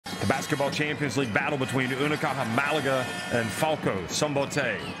The Basketball Champions League battle between Unicaja Málaga and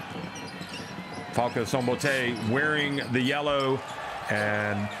Falco-Szombathely. Falco-Szombathely wearing the yellow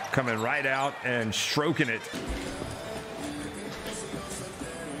and coming right out and stroking it.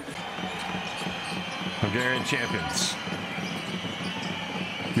 Hungarian champions.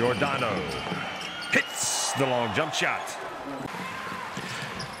 Giordano hits the long jump shot.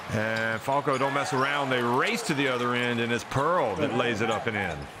 And Falco don't mess around. They race to the other end, and it's Pearl that lays it up and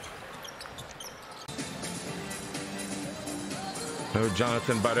in. No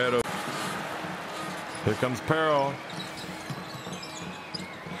Jonathan Barreto. Here comes Pearl.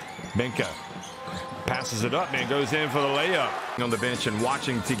 Minket passes it up and goes in for the layup. On the bench and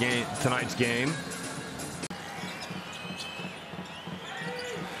watching tonight's game.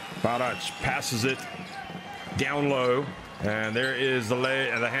 Bajnokok passes it down low, and there is the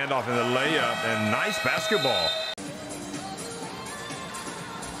handoff and the layup, and nice basketball.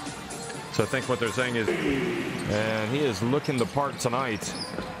 So I think what they're saying is, and he is looking the part tonight.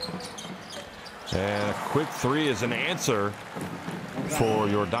 And a quick three is an answer for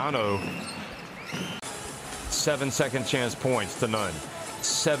Giordano. 7 second chance points to none.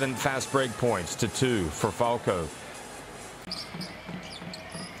 7 fast break points to 2 for Falco.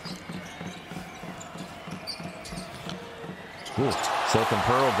 Ooh, Sultan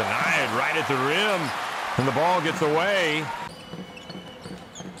Pearl denied right at the rim, and the ball gets away.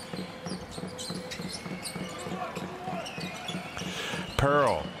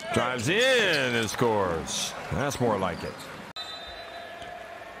 Pearl drives in and scores. That's more like it.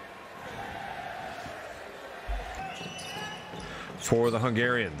 For the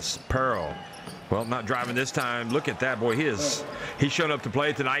Hungarians, Pearl. Well, not driving this time. Look at that, boy. He's shown up to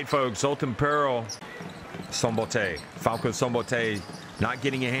play tonight, folks. Sultan Pearl. Szombathely. Falco-Szombathely not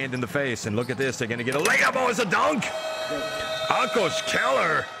getting a hand in the face. And look at this. They're going to get a layup. Oh, it's a dunk. Akos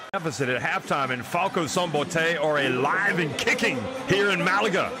Keller. Deficit at halftime, and Falco-Szombathely are alive and kicking here in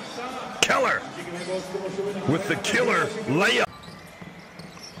Malaga. Keller with the killer layup.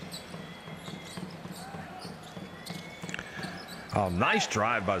 Oh, nice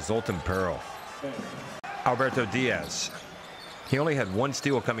drive by Zoltan Pearl. Alberto Diaz. He only had 1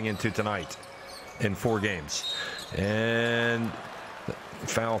 steal coming into tonight in 4 games. And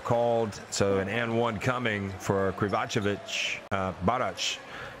foul called, so an and 1 coming for Krivacevic. Bajnokok.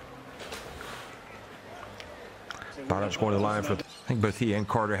 Bajnokok going to the line for, I think both he and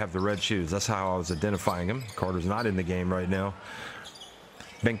Carter have the red shoes. That's how I was identifying him. Carter's not in the game right now.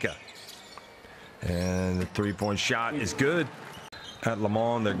 Minket. And the 3-point shot is good. At Le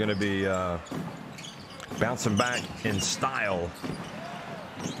Mans, they're going to be bouncing back in style.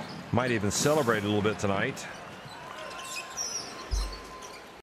 Might even celebrate a little bit tonight.